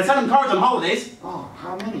look like, but I sent them cards on holidays. Oh,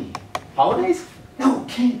 how many? Holidays? No,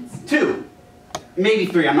 kids. 2. Maybe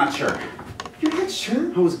 3, I'm not sure. You're not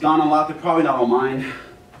sure? I was gone a lot, they're probably not all mine.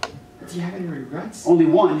 Do you have any regrets? Only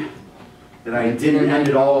one. That I didn't end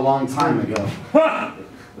it all a long time ago.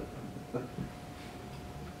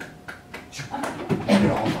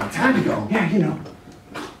 Ended all a long time ago. Yeah, you know.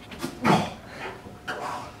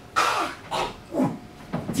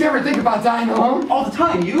 Do you ever think about dying alone? All the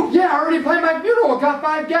time, you? Yeah, I already planned my funeral. Got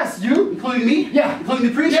 5 guests. You? Including me? Yeah. Including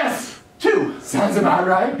the priest? Yes. 2. Sounds about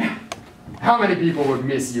right. How many people would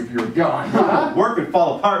miss you if you were gone? Huh? Work would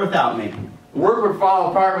fall apart without me. Work would fall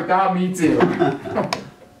apart without me too.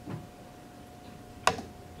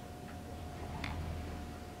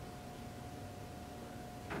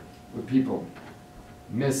 Would people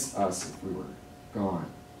miss us if we were gone?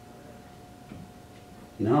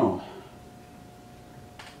 No.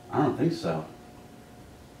 I don't think so.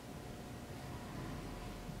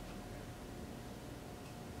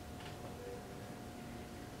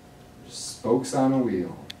 Just spokes on a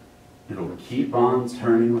wheel. It'll keep on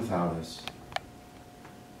turning without us.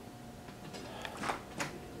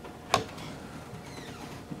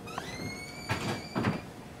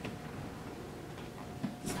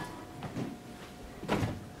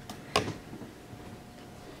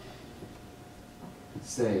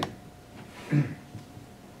 Say,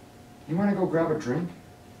 you want to go grab a drink?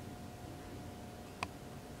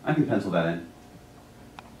 I can pencil that in.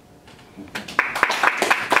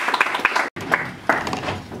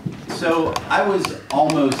 So I was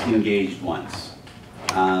almost engaged once.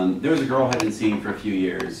 There was a girl I had been seeing for a few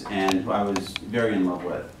years and who I was very in love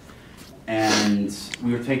with. And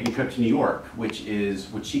we were taking a trip to New York, which is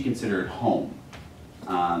what she considered home.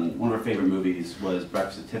 One of her favorite movies was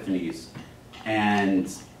Breakfast at Tiffany's. And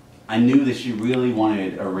I knew that she really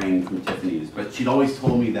wanted a ring from Tiffany's, but she'd always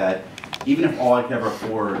told me that even if all I could ever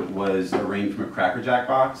afford was a ring from a Cracker Jack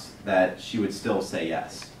box, that she would still say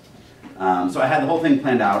yes. So I had the whole thing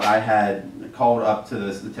planned out. I had called up to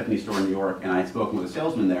the Tiffany store in New York, and I had spoken with a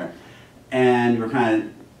salesman there. And we were kind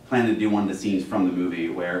of planning to do one of the scenes from the movie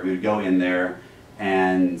where we would go in there,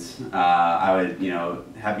 and I would,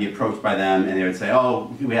 be approached by them, and they would say,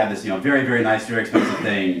 "Oh, we have this, very, very nice, very expensive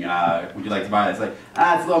thing. Would you like to buy it?" It's like,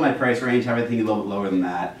 it's low in my price range. Have everything a little bit lower than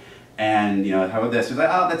that. And how about this? It's like,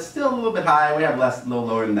 oh, that's still a little bit high. We have a little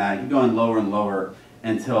lower than that. Keep going lower and lower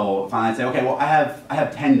until finally I'd say, okay, well, I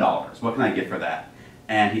have $10. What can I get for that?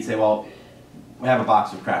 And he'd say, well, we have a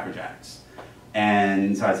box of Cracker Jacks.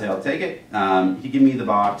 And so I'd say, I'll take it. He'd give me the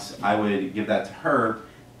box. I would give that to her,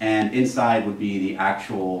 and inside would be the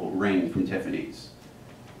actual ring from Tiffany's.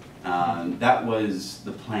 That was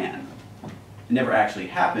the plan. It never actually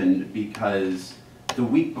happened because the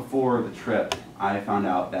week before the trip, I found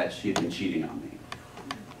out that she had been cheating on me.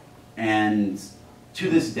 And to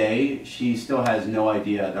this day, she still has no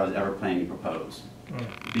idea that I was ever planning to propose.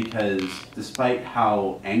 Because despite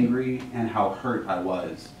how angry and how hurt I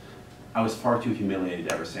was far too humiliated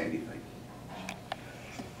to ever say anything.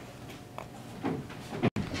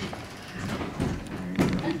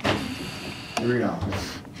 $3.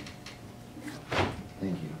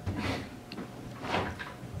 Thank you.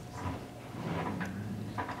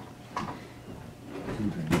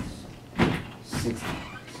 $2. $60.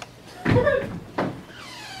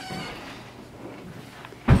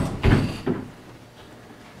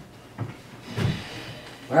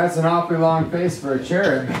 Well, that's an awfully long face for a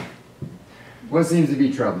cherub. What seems to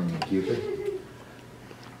be troubling you, Cupid?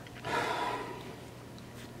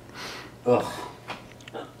 Ugh.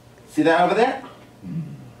 See that over there?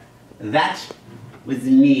 That was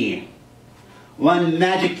me. One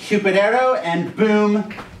magic Cupid arrow and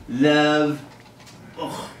boom, love.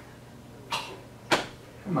 Ugh.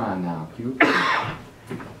 Come on now, Cupid.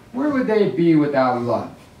 Where would they be without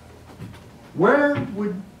love? Where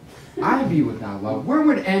would I be without love? Where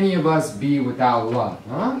would any of us be without love,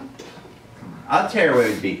 huh? I'll tell you where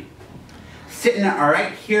it would be. Sitting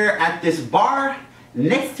right here at this bar,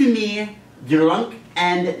 next to me, drunk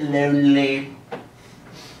and lonely.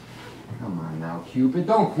 Come on now, Cupid,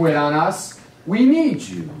 don't quit on us. We need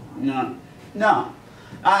you. No.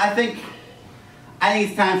 I think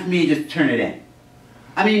it's time for me to just turn it in.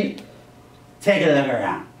 I mean, take a look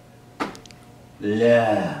around.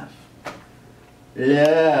 Love.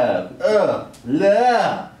 Love.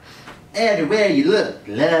 Love. Everywhere you look,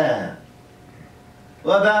 love.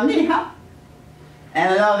 What about me, huh?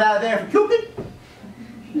 And love out there for Cupid?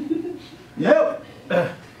 Nope.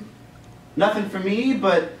 Nothing for me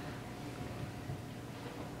but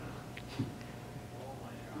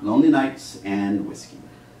lonely nights and whiskey.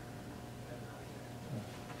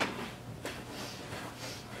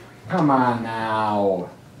 Come on now.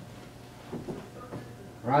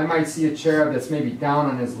 Or I might see a cherub that's maybe down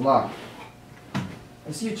on his luck.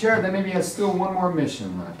 I see a cherub that maybe has still one more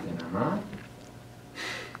mission left in him, huh?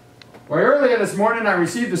 Why, earlier this morning I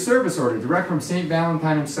received a service order direct from St.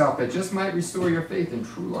 Valentine himself that just might restore your faith in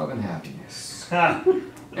true love and happiness.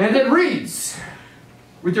 And it reads,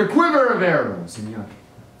 with your quiver of arrows and your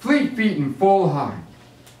fleet feet and full heart,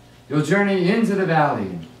 you'll journey into the valley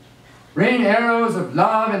and rain arrows of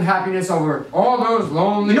love and happiness over all those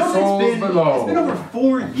lonely souls below. It's been over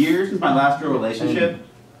 4 years since my last real relationship.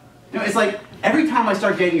 It's like every time I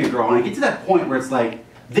start dating a girl and I get to that point where it's like,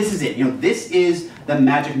 this is it. This is the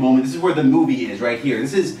magic moment. This is where the movie is right here.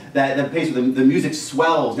 This is that place where the music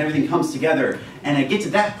swells and everything comes together. And I get to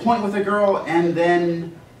that point with a girl and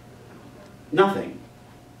then nothing.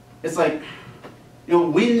 It's like,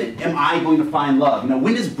 when am I going to find love?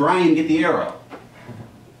 When does Brian get the arrow?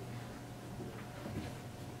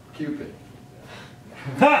 Cupid.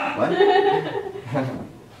 What?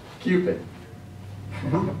 Cupid.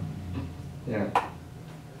 Yeah.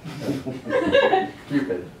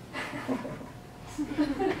 Cupid.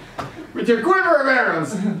 With your quiver of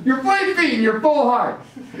arrows, your fleet feet, and your full heart,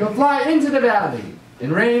 you'll fly into the valley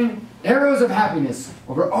and rain arrows of happiness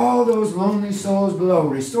over all those lonely souls below,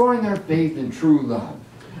 restoring their faith in true love.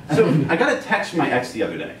 So I got a text from my ex the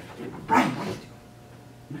other day. Brian, what are you doing?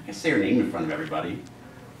 I'm not gonna say her name in front of everybody.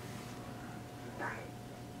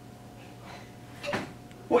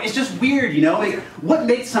 Well, it's just weird, you know? Like, what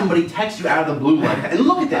makes somebody text you out of the blue like that? And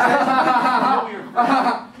look at this.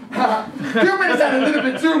 You made that a little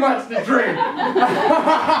bit too much to drink.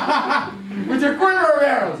 With your quiver of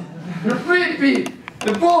arrows, your fleet feet,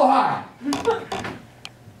 the bull heart.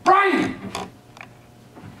 Brian!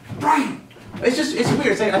 Brian! It's weird.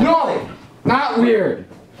 It's like, No! Not weird.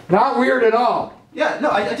 Not weird at all. Yeah,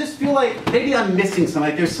 no, I just feel like maybe I'm missing something.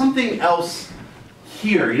 Like there's something else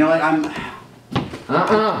here, you know, like I'm...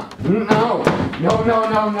 No. No.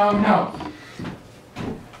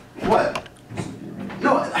 What?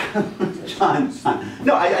 No, John.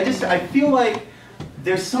 No, I feel like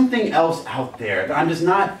there's something else out there that I'm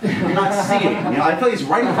not seeing. You know, I feel like it's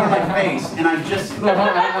right in front of my face, and I'm just...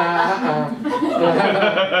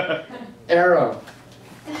 Arrow.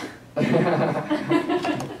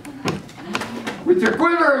 With your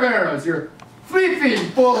quiver of arrows, your fleet feet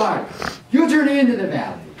full heart, you'll journey into the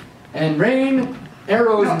valley and rain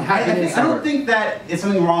arrows and happiness. I don't think that it's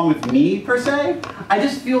something wrong with me, per se. I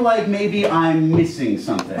just feel like maybe I'm missing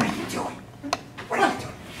something. What are you doing? What are you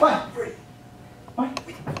doing? What?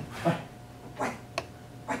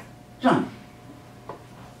 John,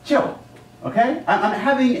 chill, okay? I'm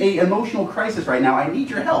having an emotional crisis right now. I need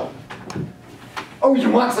your help. Oh,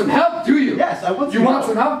 you want some help, do you? Yes, I want some help. You help. want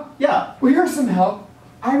some help? Yeah. Well, here's some help.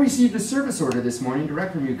 I received a service order this morning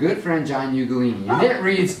direct from your good friend John Ugolini, and it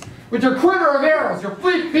reads, with your quiver of arrows, your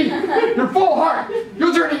fleet feet, your full heart,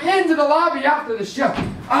 you'll journey into the lobby after the show.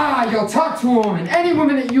 You'll talk to a woman, any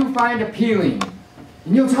woman that you find appealing,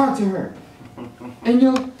 and you'll talk to her. And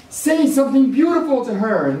you'll say something beautiful to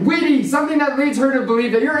her, and witty, something that leads her to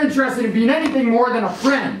believe that you're interested in being anything more than a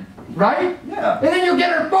friend, right? Yeah. And then you'll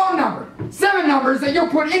get her phone number. 7 numbers that you'll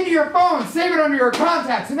put into your phone, save it under your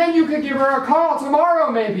contacts, and then you could give her a call tomorrow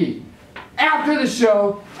maybe. After the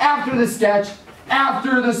show, after the sketch,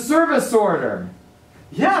 after the service order.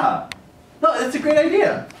 Yeah. No, that's a great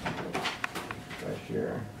idea. Right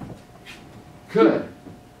here. Good.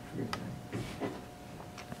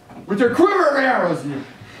 With your quiver of arrows, you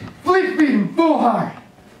fleet feet and full heart,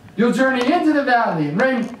 you'll journey into the valley and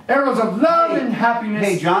rain arrows of love and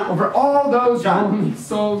happiness John. over all those John. lonely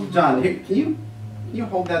souls. John, here, can you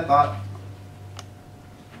hold that thought?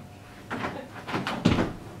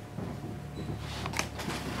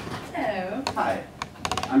 Hello. Hi,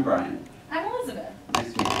 I'm Brian. I'm Elizabeth.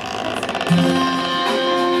 Nice to meet you.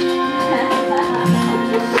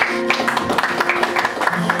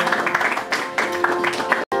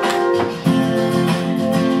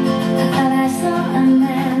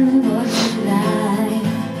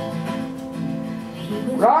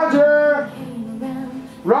 Roger!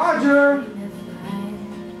 Roger!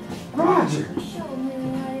 Roger!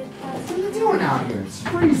 What are you doing out here? It's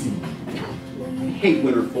freezing. I hate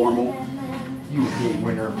winter formal. You hate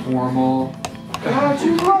winter formal. But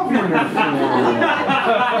you love winter formal.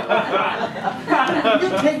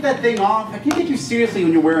 Can you take that thing off? I can't take you seriously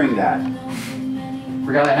when you're wearing that.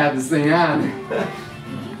 Forgot I had this thing on.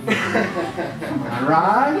 Come on,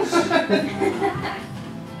 Raj.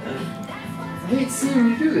 I hate seeing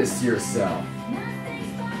you do this to yourself.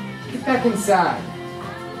 Get back inside.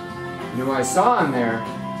 You know what I saw in there?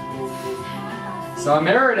 Saw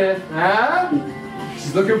Meredith, huh?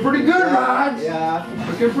 She's looking pretty good, Raj. Yeah.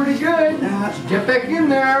 Looking pretty good. Get back in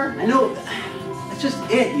there. I know. That's just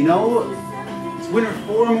it, you know? It's winter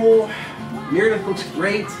formal. Meredith looks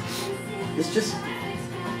great. It's just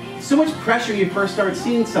so much pressure when you first start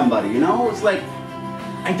seeing somebody, you know? It's like,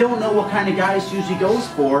 I don't know what kind of guy she usually goes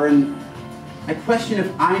for, and I question if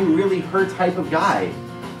I'm really her type of guy.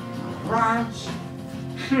 Raj.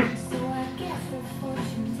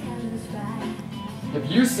 Have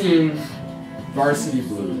you seen Varsity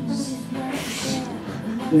Blues?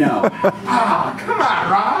 No. Come on,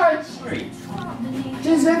 Raj!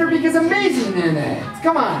 James Vanderbeek is amazing in it!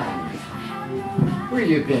 Come on! Where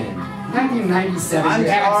you been? 1997, I'm you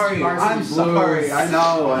had sorry. Varsity I'm Blues. sorry. I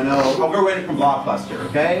know. Oh, we're waiting for Blockbuster,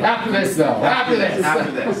 okay? After this, though. After this.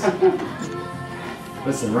 After this.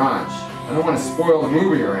 Listen, Raj, I don't want to spoil the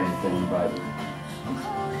movie or anything, but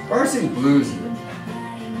Varsity Blues is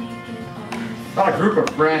about a group of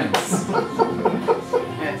friends.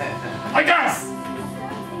 I guess!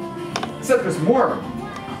 Except there's more of them.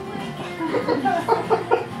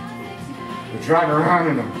 They drive around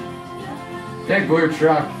in a big blue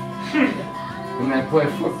truck and they play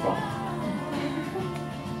football.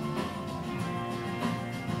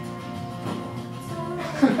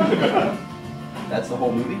 That's the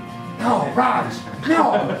whole movie? No, Raj,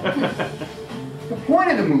 no! The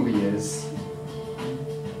point of the movie is,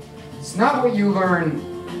 it's not what you learn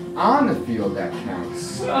on the field that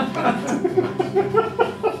counts,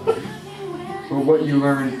 but what you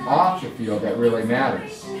learn off the field that really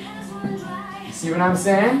matters. You see what I'm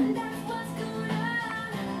saying?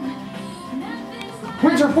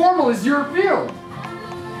 Winter formal is your field.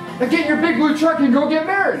 Now get in your big blue truck and go get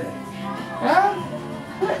married. Huh?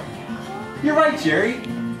 You're right, Jerry.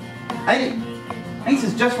 I think this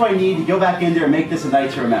is just what I need to go back in there and make this a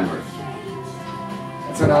night to remember.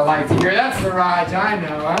 That's what I like to hear. That's the Raj I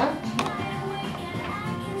know, huh?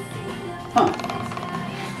 Huh.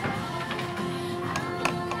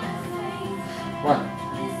 What?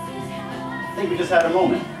 I think we just had a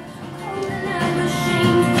moment.